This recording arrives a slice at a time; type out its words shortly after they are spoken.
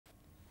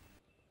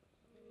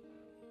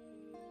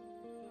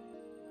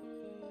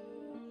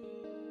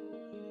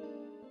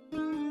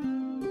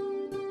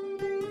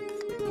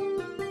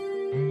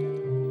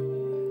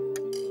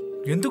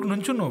ఎందుకు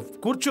నుంచున్నావు?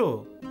 కూర్చో.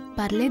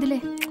 పర్లేదులే.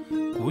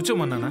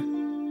 కూర్చోమన్నానా?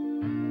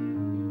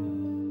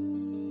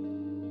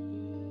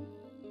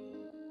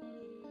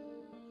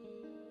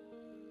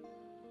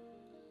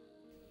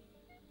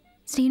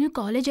 శ్రీను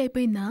కాలేజ్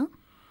అయిపోయిందా?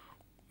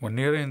 1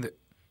 year అయింది.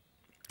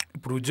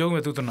 ఇప్పుడు ఉద్యోగం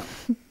వెతుకుతున్నా.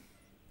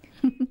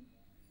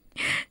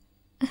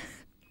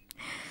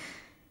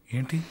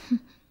 ఏంటి?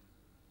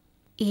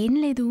 ఏం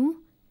లేదు.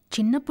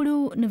 చిన్నప్పుడు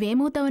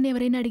నువ్వేమవుతావని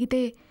ఎవరైనా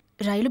అడిగితే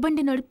రైలు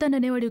బండి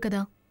నడుపుతాననేవాడివి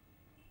కదా,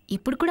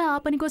 ఇప్పుడు కూడా ఆ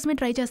పని కోసమే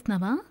ట్రై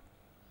చేస్తున్నావా?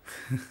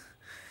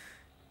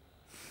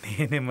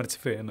 నేనే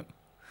మర్చిపోయాను.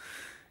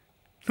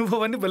 నువ్వు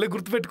అవన్నీ భలే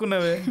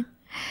గుర్తుపెట్టుకున్నావే.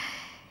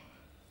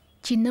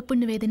 చిన్నప్పుడు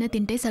నువ్వేదైనా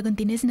తింటే సగం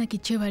తినేసి నాకు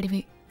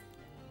ఇచ్చేవాడివి.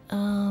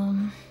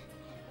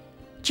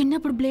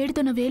 చిన్నప్పుడు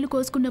బ్లేడ్తో నా వేలు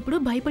కోసుకున్నప్పుడు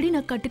భయపడి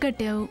నాకు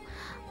కట్టావు.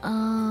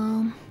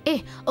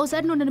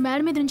 ఓసారి నువ్వు నన్ను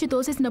మేడ మీద నుంచి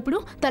తోసేసినప్పుడు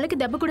తలకి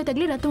దెబ్బ కూడా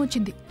తగిలి రక్తం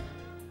వచ్చింది,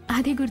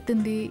 అది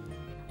గుర్తుంది.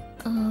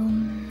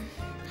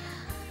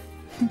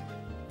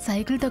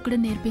 సైకిల్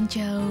తొక్కడం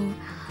నేర్పించావు.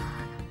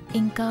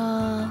 ఇంకా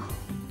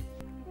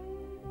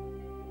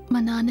మా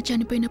నాన్న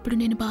చనిపోయినప్పుడు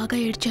నేను బాగా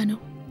ఏడ్చాను.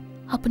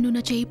 అప్పుడు నువ్వు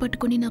నా చేయి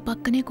పట్టుకుని నా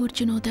పక్కనే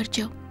కూర్చుని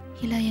ఓదార్చావు.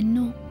 ఇలా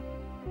ఎన్నో.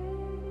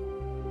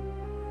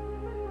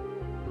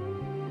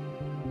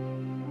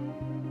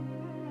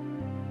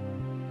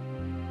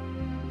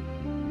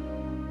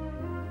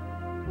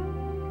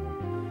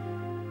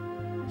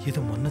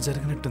 ఏదో మొన్న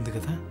జరిగినట్టుంది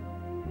కదా.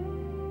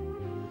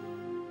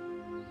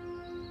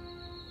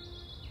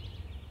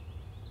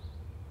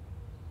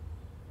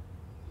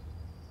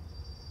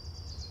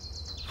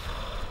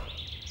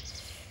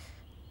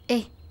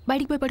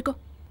 బయటికి పోయి పడుకో.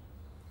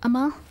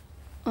 అమ్మా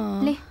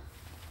లే,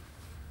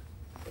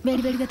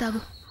 వేడివేడిగా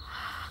తాగు.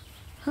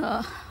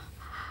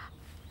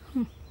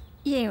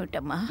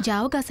 ఏమిటమ్మా?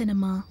 జావ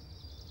కాసానమ్మా.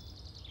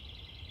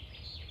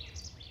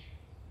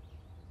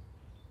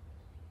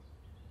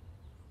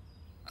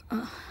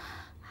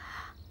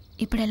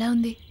 ఇప్పుడు ఎలా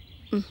ఉంది?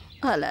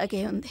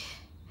 అలాగే ఉంది.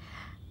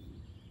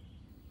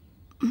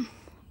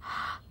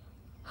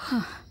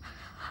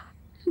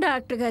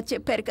 డాక్టర్ గారు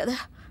చెప్పారు కదా,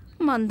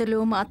 మందులు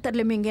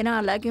మాత్రలు మింగినా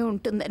అలాగే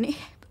ఉంటుందని.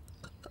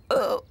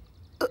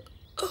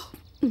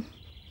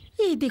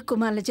 ఈ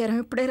దిక్కుమాల జ్వరం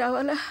ఇప్పుడే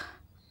రావాలా?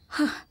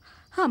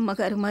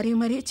 అమ్మగారు మరీ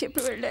మరీ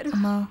చెప్పి వెళ్ళారు.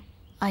 అమ్మా,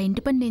 ఆ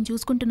ఇంటి పని నేను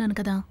చూసుకుంటున్నాను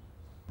కదా.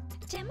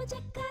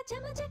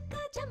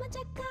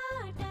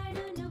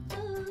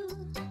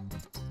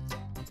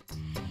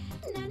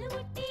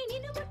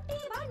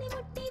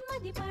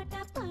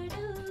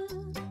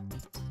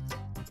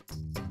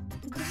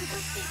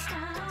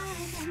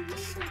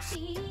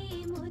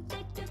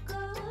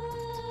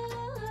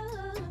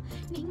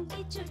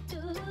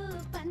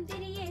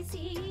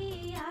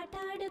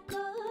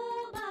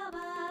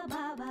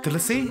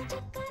 తులసి,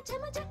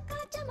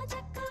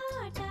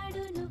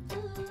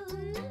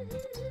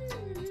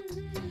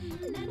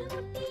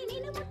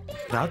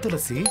 రా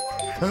తులసి.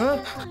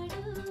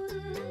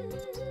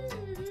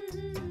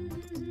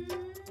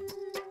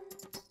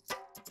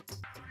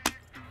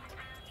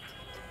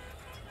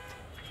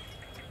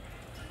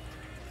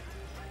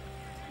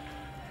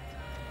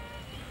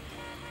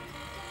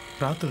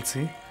 రా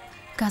తులసి.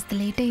 కాస్త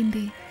లేట్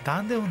అయింది.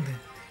 దాందే ఉంది.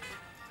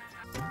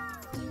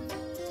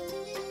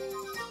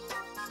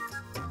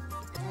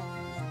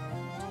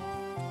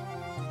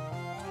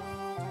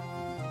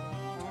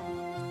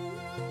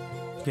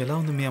 ఎలా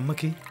ఉంది మీ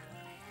అమ్మకి?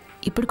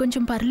 ఇప్పుడు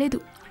కొంచెం పర్లేదు,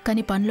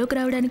 కానీ పనిలోకి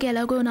రావడానికి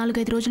ఎలాగో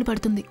 4-5 రోజులు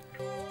పడుతుంది.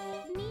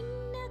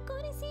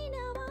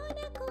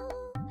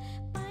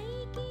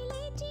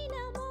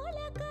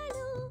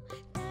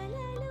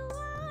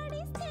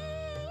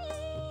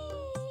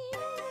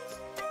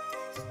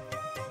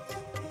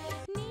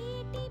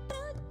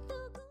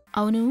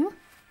 అవును,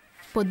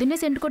 పొద్దున్నే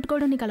సెంటు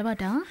కొట్టుకోవడం నీకు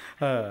అలవాటా?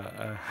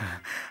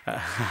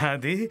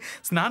 అది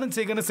స్నానం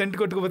చేయగానే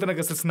సెంటు కొట్టుకోపోతే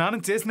నాకు అసలు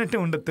స్నానం చేసినట్టే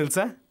ఉండదు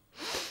తెలుసా.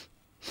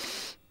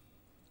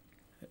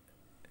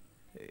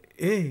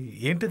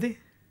 ఏంటది?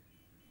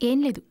 ఏం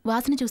లేదు,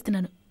 వాసన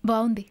చూస్తున్నాను.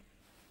 బాగుంది.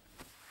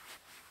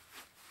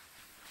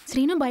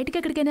 శ్రీను, బయటకి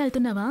ఎక్కడికైనా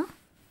వెళ్తున్నావా?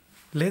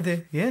 లేదే.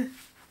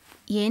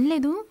 ఏం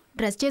లేదు,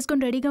 డ్రెస్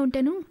చేసుకొని రెడీగా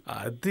ఉంటాను.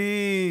 అది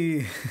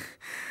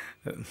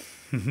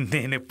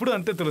నేనెప్పుడు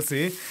అంతే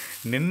తులసి,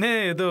 నిన్నే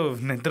ఏదో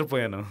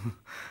నిద్రపోయాను.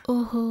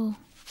 ఓహో,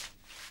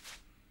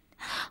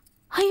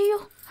 అయ్యో.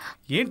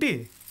 ఏంటి?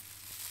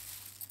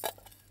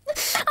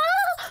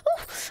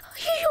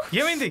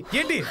 ఏమైంది?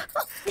 ఏంటి?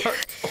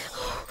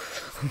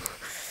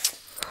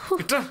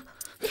 ఇట్రా.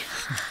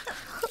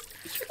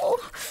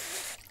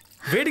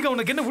 వేడిగా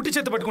ఉన్న గిన్నె ఉట్టి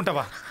చేత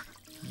పట్టుకుంటావా?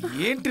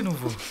 ఏంటి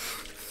నువ్వు?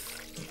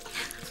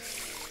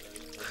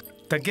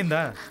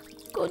 తగ్గిందా?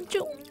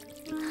 కొంచెం.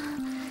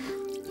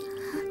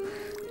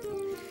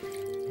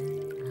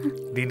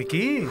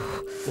 దీనికి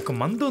ఒక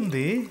మందు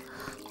ఉంది,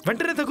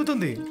 వెంటనే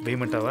తగ్గుతుంది.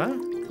 వేయమంటావా?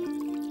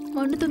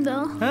 వండుతుందా?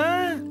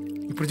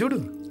 ఇప్పుడు చూడు.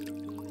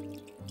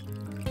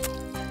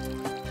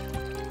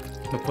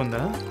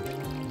 నొప్పుందా?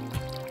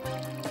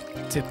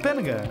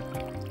 చెప్పానుగా.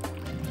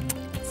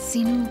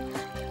 సీను,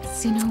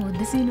 సీను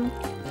వద్దు. సీను,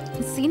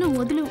 సీను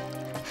వదులు.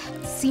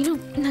 శ్రీను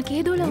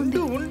నాకేదోలా ఉంది.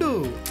 ఉండు ఉండు,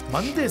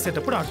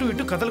 మందేసేటప్పుడు అటు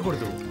ఇటు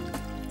కదలకూడదు.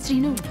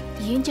 శ్రీను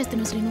ఏం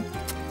చేస్తున్నావు శ్రీను?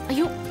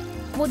 అయ్యో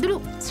వదులు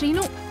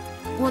శ్రీను,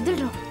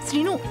 వదులురా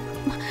శ్రీను.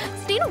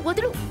 శ్రీను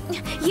వదులు.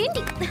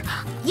 ఏంటి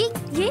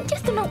ఏం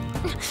చేస్తున్నావు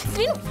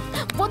శ్రీను?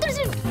 వదులు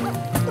శ్రీను.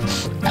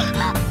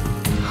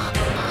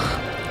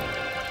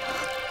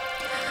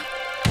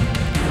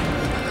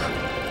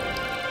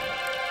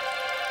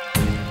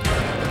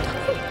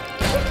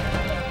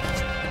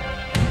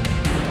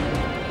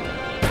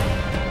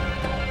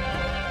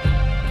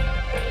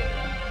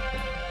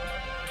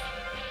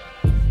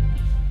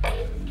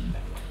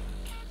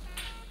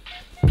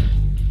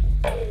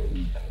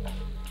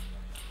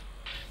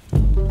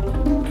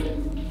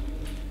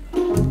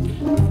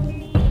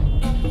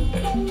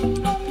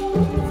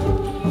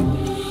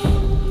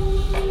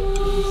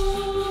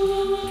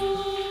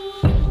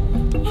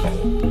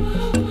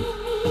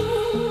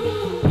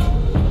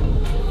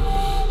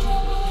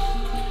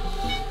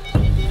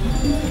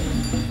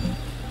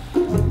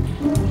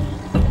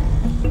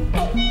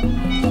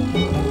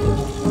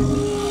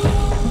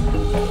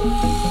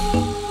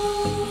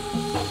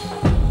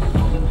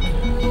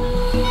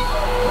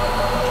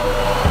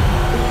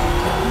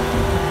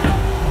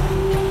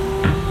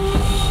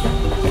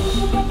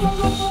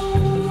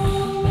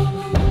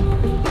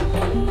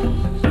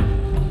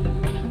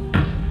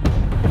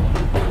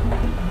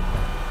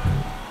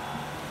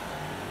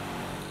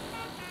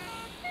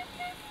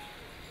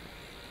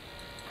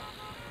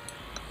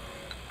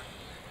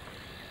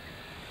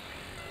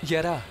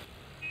 ఎరా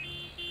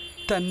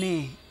తన్ని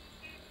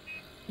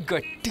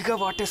గట్టిగా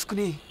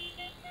వాటేసుకుని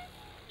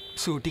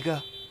సూటిగా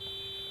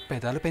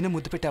పెదాలపైన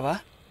ముద్దు పెట్టావా?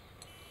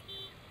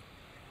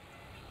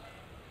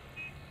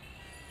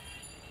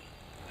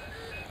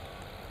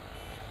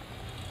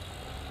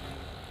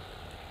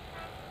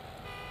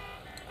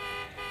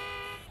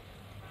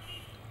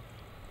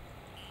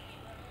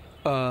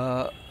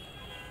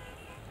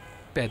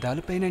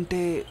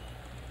 పెదాలపైనంటే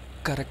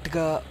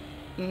కరెక్ట్గా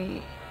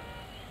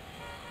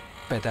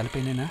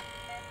పెదాలపైనేనా?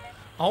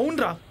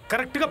 అవునరా,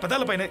 కరెక్ట్గా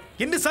పెదాలపైన.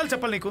 ఎన్నిసార్లు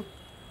చెప్పాలి నీకు?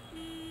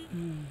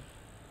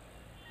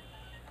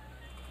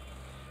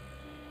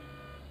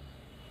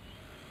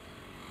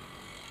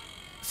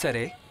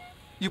 సరే,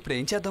 ఇప్పుడు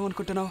ఏం చేద్దాం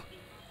అనుకుంటున్నావు?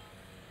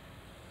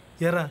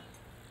 ఎరా,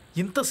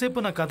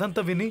 ఇంతసేపు నా కథ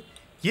అంతా విని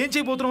ఏం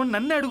చేయబోతున్నావు అని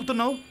నన్నే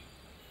అడుగుతున్నావు?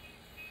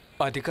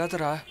 అది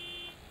కాదురా,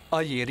 ఆ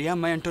ఏరియా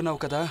అమ్మాయి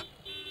అంటున్నావు కదా,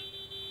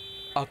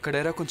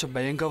 అక్కడేరా కొంచెం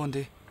భయంగా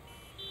ఉంది.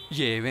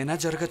 ఏవైనా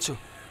జరగచ్చు.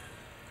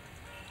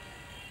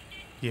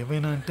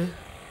 ఏమైనా అంటే?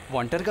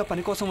 ఒంటరిగా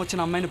పని కోసం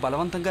వచ్చిన అమ్మాయిని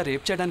బలవంతంగా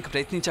రేప్ చేయడానికి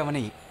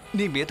ప్రయత్నించామని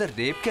నీ మీద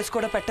రేప్ కేసు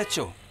కూడా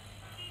పెట్టచ్చు.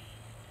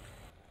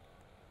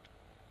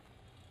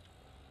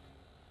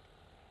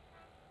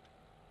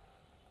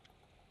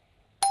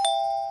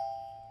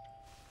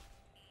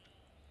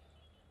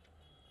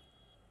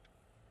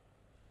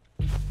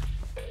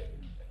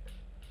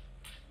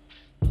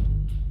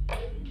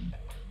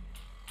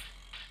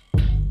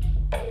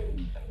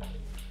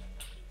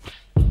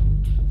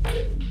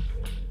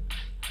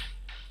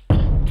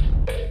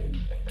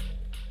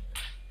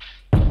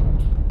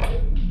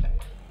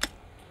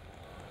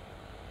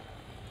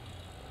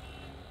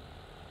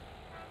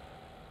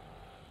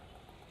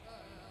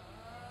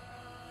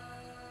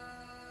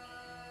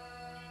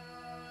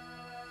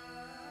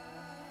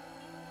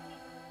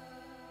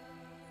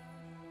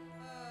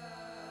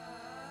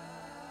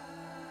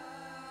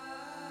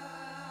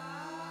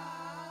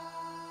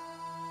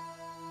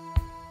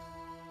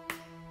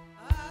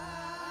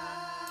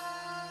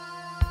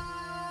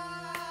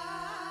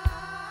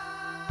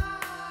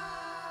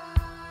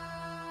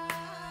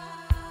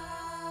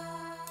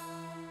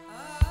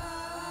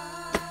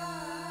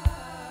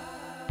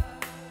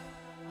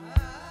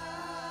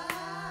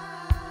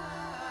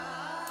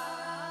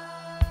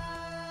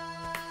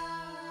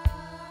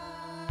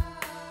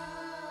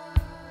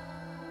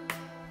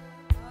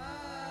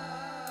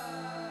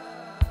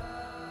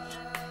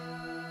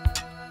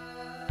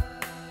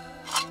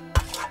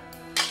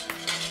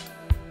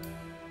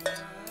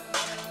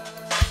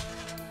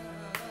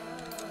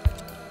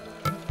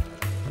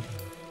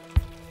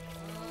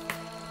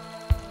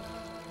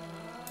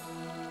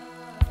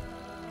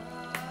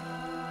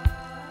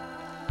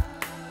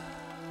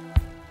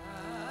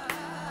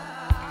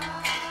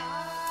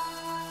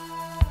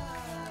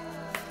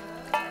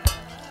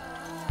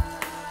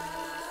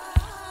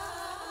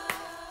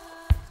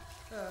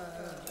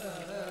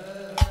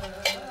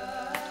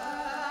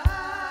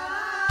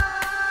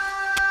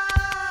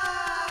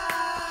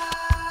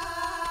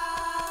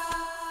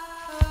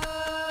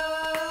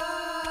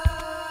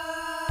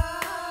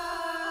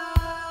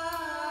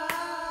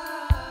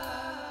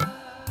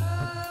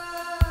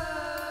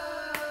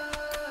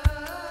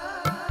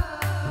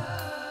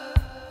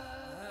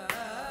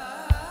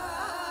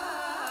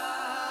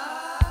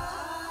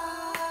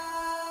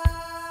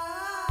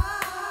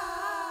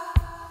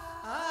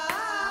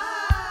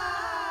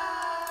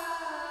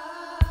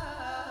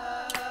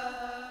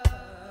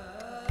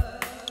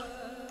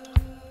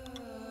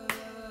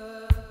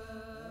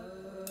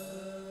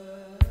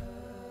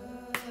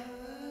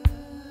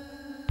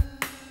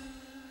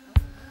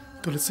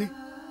 తులసి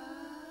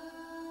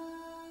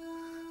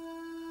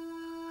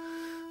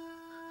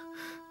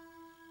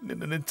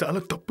నిన్న నేను చాలా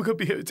తప్పుగా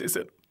బిహేవ్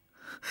చేశాను.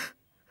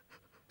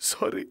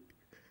 సారీ.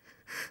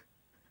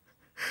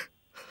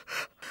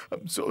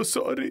 I'm so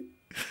sorry.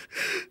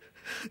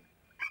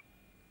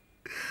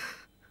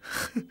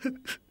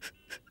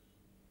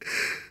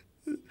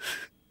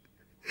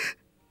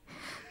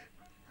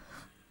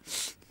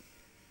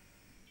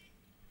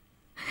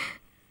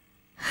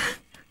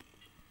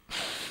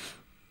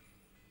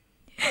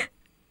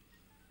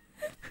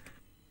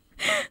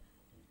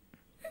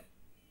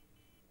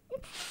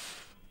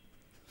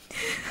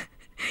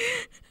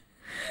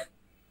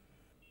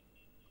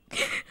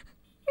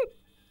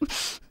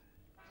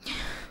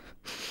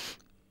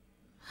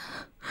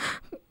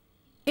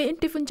 ఏం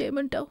టిఫిన్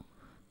చేయమంటావు?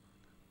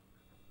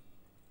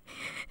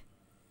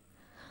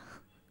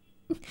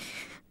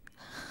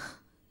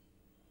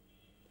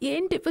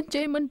 ఏం టిఫిన్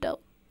చేయమంటావు?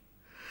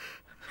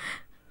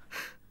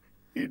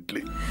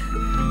 ఇడ్లీ.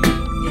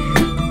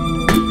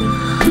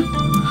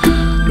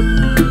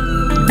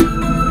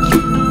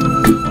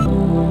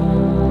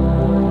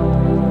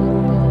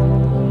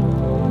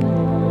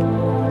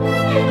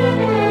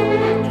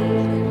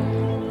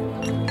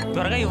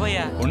 త్వరగా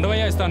ఇవ్వయ్యా.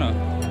 ఉండవయ్యా, ఇస్తాను.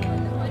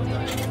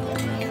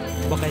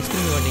 ఒక ఐస్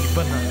క్రీమ్ ఇవ్వండి.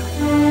 ఇవ్వన్నా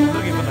నాకు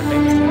త్వరగా ఇవ్వండి.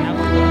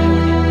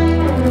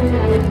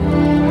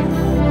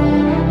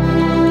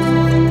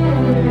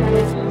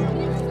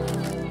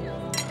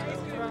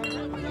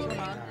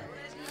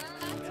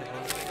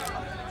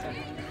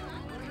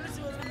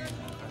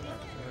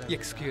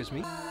 Excuse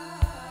me.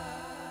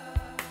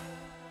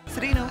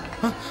 Srinu.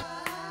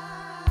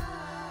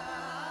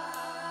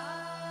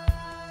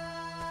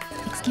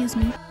 Excuse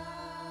me.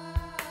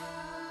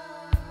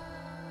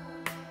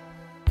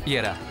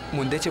 ఏరా,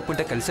 ముందే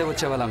చెప్పుంటే కలిసే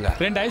వచ్చేవాళ్ళంగా.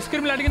 2 ఐస్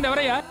క్రీమ్లు అడిగింది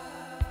ఎవరయ్యా?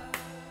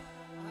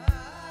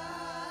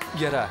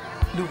 ఎరా,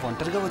 నువ్వు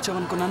ఒంటరిగా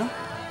వచ్చావనుకున్నాను.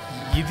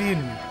 ఇది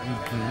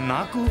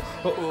నాకు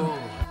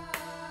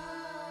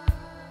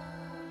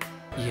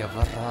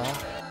ఎవర్రా?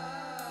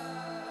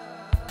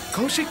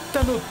 కౌశిక్.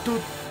 తను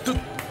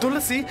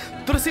తులసి.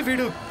 తులసి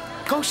వీడు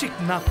కౌశిక్,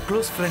 నా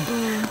క్లోజ్ ఫ్రెండ్.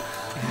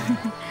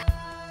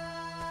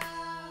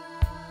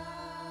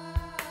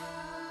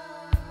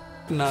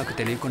 నాకు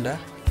తెలియకుండా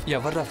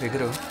ఎవర్రా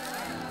ఫిగరు?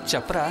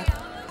 చెప్పరా.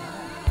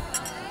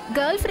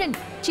 గర్ల్ ఫ్రెండ్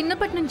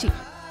చిన్నప్పటి నుంచి.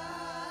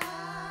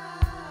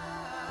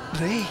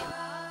 రే,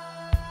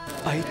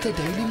 అయితే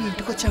డైలీ మీ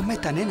ఇంటికి వచ్చే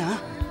అమ్మాయి తనేనా?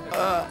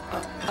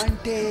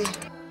 అంటే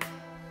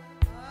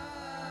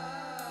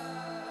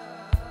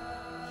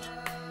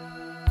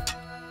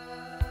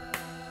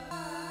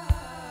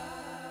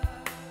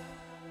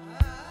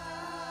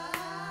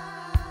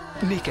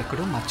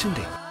నీకెక్కడో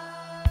మర్చుంది.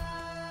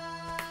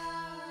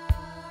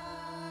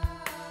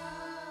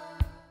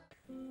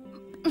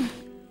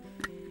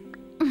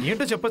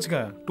 ఏంటో చెప్పొచ్చుగా.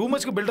 టూ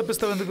మచ్ గా బిల్డప్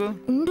ఇస్తావు ఎందుకు?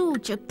 ఉండు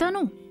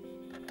చెప్తాను.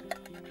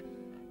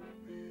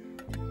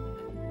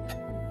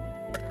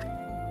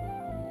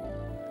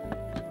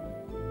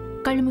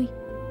 కళ్ళు మూయి.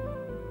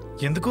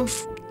 ఎందుకు?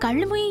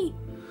 కళ్ళు మూయి.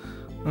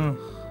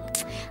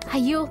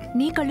 అయ్యో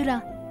నీ కళ్ళురా.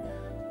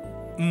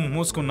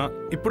 మూసుకున్నా.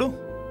 ఇప్పుడు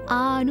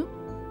ఆను.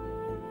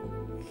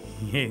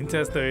 ఏం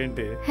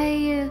చేస్తావేంటి?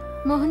 అయ్య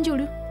మోహన్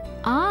చూడు.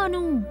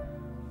 ఆను.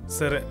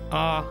 సరే.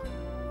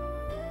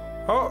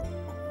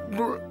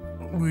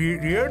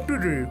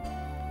 ఏంటిది?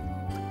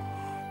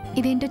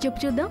 ఇదేంటో చెప్పు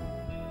చూద్దాం.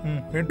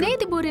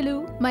 నేతి బూరెలు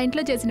మా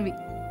ఇంట్లో చేసినవి.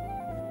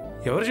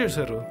 ఎవరు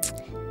చేశారు?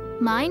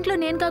 మా ఇంట్లో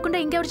నేను కాకుండా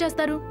ఇంకెవరు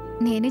చేస్తారు?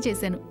 నేనే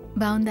చేశాను.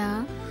 బాగుందా?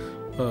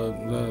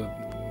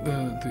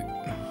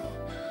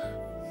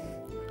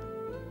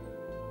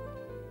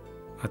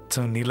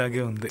 అచ్చం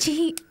నీలాగే ఉంది.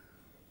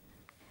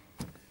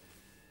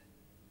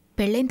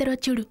 పెళ్ళైన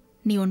తర్వాత చూడు,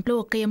 నీ ఒంట్లో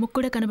ఒక్క ఎముక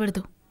కూడా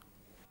కనబడదు.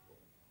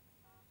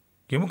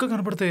 ఎముక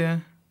కనపడతాయా?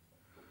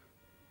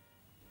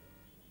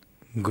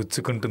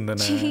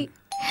 గుచ్చుకుంటుందనా?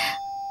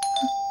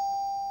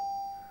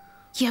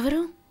 ఎవరు?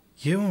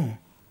 ఏమో.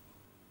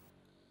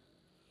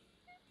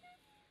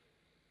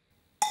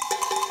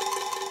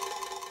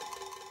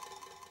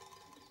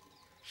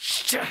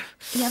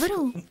 ఎవరు?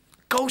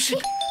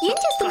 కౌశిక్. ఏం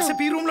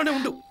చేస్తున్నావు? ఈ రూమ్ లోనే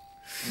ఉండు.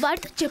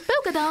 వాడితో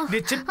చెప్పావు కదా.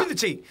 నేను చెప్పింది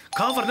చెయ్యి.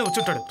 కావర్నే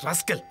వచ్చుంటాడు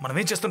రాస్కెల్. మనం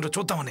ఏం చేస్తుంటో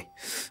చూద్దామని.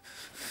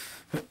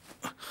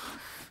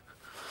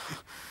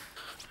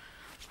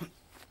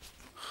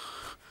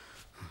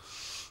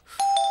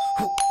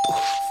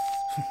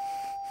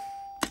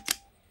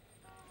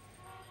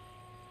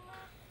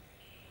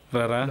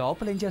 రారా.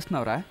 లోపల ఏం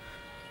చేస్తున్నావురా?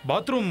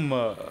 బాత్రూమ్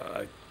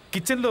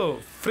కిచెన్లో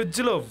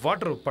ఫ్రిడ్జ్లో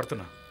వాటర్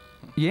పడుతున్నా.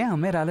 ఏ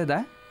అమ్మాయి రాలేదా?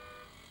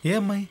 ఏ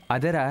అమ్మాయి?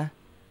 అదేరా,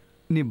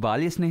 నీ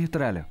బాల్య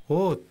స్నేహితురాలు. ఓ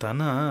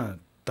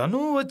తను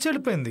వచ్చి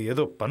వెళ్ళిపోయింది.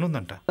 ఏదో పని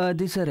ఉందంట.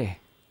 అది సరే.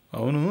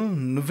 అవును,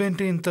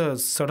 నువ్వేంటి ఇంత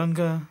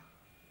సడన్గా?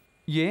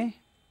 ఏ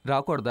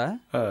రాకూడదా?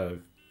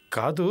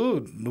 కాదు,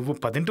 నువ్వు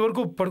 10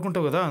 వరకు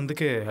పడుకుంటావు కదా,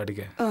 అందుకే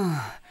అడిగా.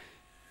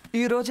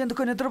 ఈరోజు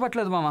ఎందుకో నిద్ర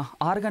పట్టలేదు మామ.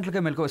 6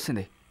 గంటలకే మెలకు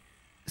వస్తుంది.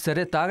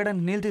 సరే,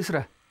 తాగడానికి నీళ్ళు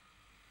తీసురా.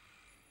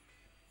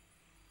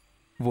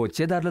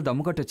 వచ్చే దారిలో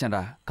దమ్ము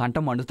కొట్టొచ్చానరా,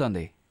 కంఠం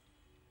మండుతోంది.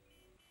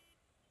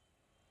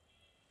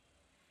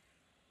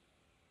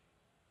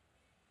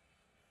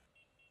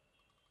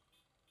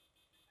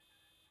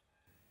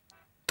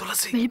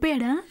 తులసి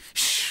వెళ్ళిపోయాడా?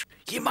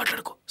 ఏం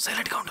మాట్లాడుకో,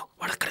 సైలెంట్గా ఉండు.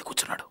 వాడు అక్కడే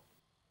కూర్చున్నాడు.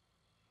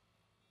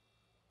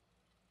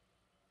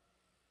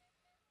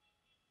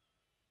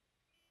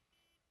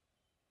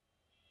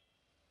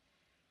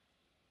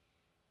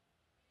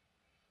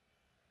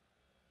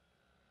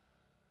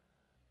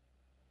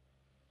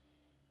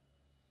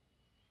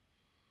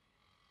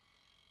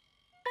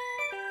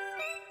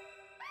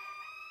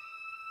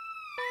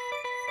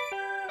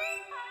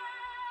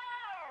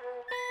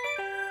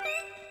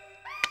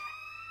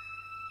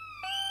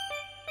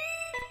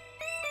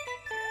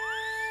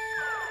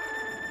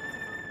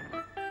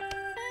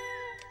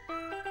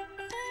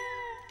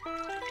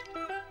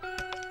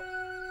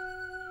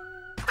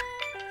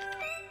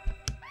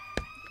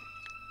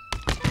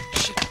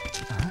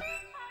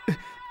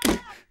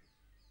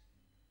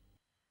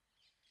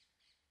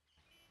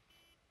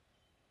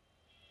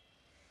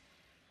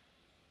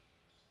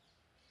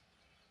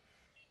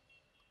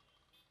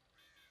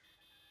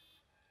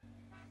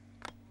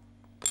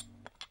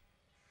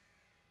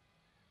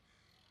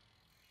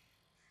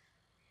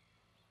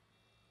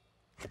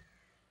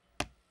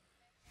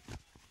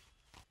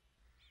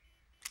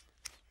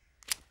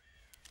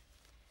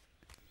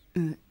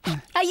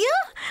 అయ్యో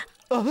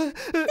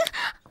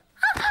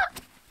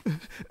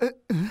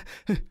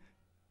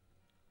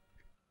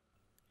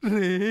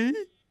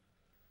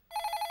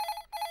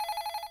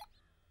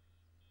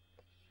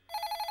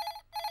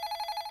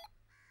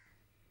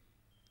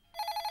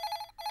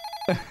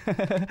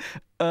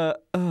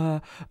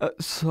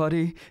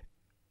సారీ,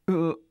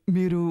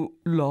 మీరు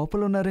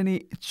లోపల ఉన్నారని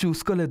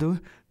చూసుకోలేదు.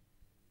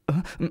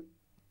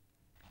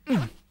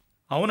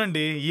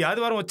 అవునండి, ఈ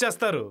ఆదివారం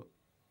వచ్చేస్తారు.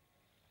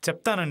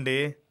 చెప్తానండి,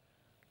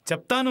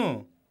 చెప్తాను.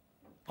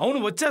 అవును,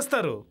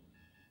 వచ్చేస్తారు.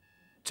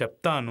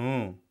 చెప్తాను.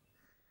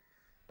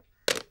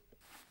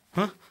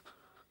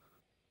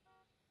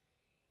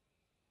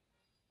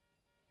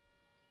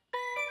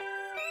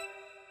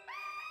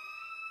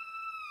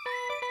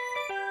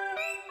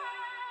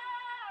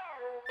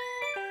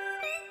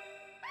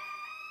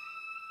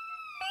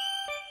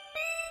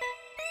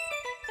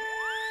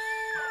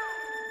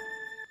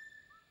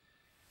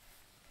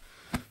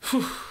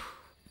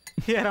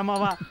 ఏరా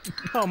మావా,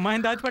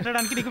 అమ్మాయిని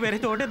దాచిపెట్టడానికి నీకు వేరే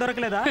తోటే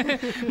దొరకలేదా?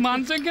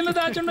 మంచం కింద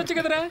దాచి ఉండొచ్చు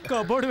కదరా.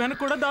 కబోర్డు వెనక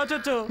కూడా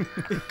దాచొచ్చు.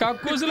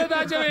 కక్కూసులో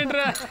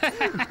దాచావేంట్రా?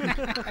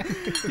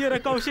 ఏరా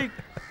కౌశిక్,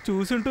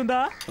 చూసుంటుందా?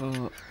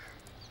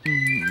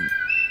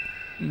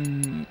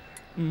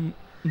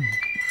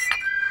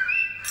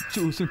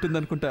 చూసుంటుంది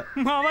అనుకుంటా.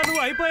 మావా,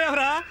 నువ్వు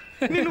అయిపోయావురా,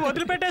 నిన్ను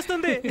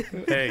వదిలిపెట్టేస్తుంది.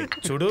 ఏయ్,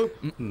 చూడు,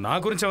 నా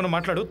గురించి ఏమైనా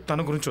మాట్లాడు,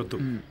 తన గురించి వద్దు.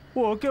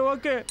 Okay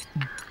okay.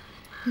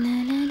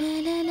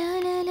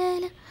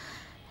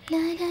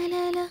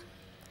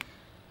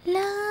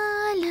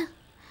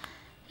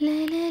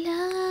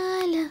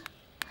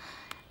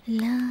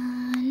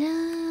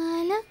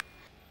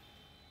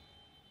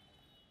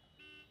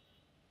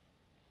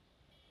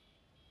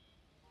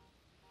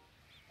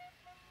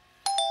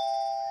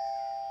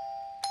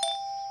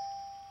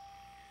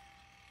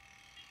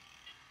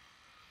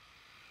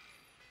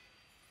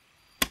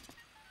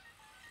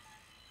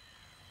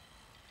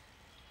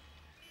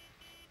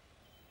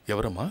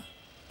 ఎవరమ్మా?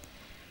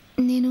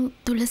 నేను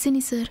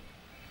తులసిని సార్,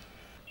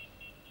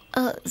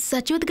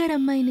 సచివత్ గారి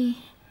అమ్మాయిని.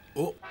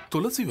 ఓ,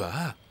 తులసివా?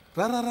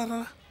 రా రా రా రా.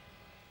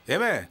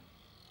 ఏమే,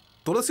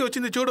 తులసి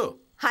వచ్చింది చూడు.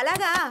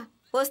 అలాగా,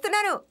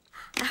 వస్తున్నాను.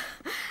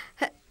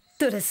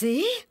 తులసి,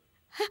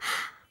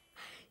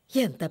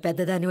 ఎంత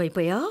పెద్దదాని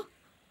అయిపోయావు.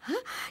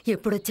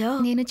 ఎప్పుడొచ్చావు?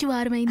 నేనొచ్చి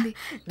వారం అయింది.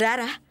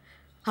 రారా.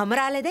 అమ్మ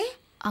రాలేదే?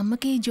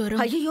 అమ్మకి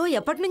జ్వరం. అయ్యో,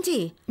 ఎప్పటి నుంచి?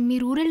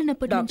 మీరు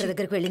ఊరెళ్ళినప్పటి డాక్టర్ నుంచి.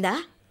 దగ్గరికి వెళ్ళిందా?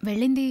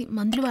 వెళ్ళింది,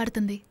 మందులు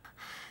వాడుతుంది.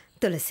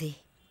 తులసి,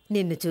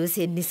 నిన్ను చూసి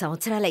ఎన్ని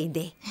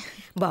సంవత్సరాలైందే.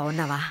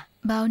 బాగున్నావా?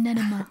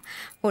 బాగున్నానమ్మా.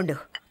 ఉండు,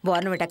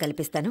 బోర్నవిటా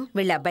కల్పిస్తాను,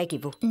 వెళ్ళి అబ్బాయికి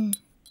ఇవ్వు.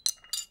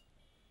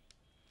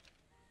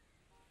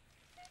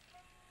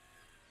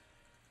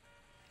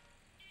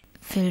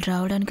 ఫిల్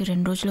రావడానికి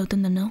 2 రోజులు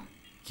అవుతుందన్నా.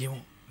 ఏమో,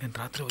 నేను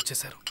రాత్రి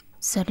వచ్చేసారు.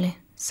 సర్లే,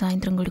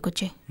 సాయంత్రం గుడికి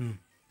వచ్చే.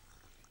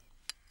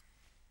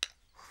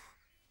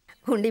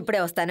 ఉండి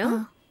ఇప్పుడే వస్తాను.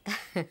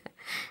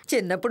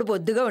 చిన్నప్పుడు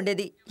బొద్దుగా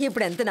ఉండేది,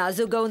 ఇప్పుడు ఎంత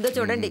నాజుగ్గా ఉందో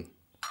చూడండి.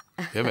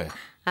 ఏమే,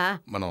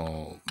 మనం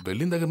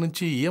వెళ్ళిన దగ్గర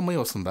నుంచి ఈ అమ్మాయి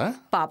వస్తుందా?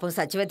 పాపం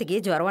సచివతికి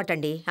జ్వరం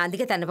అట్టండి,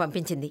 అందుకే తను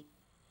పంపించింది.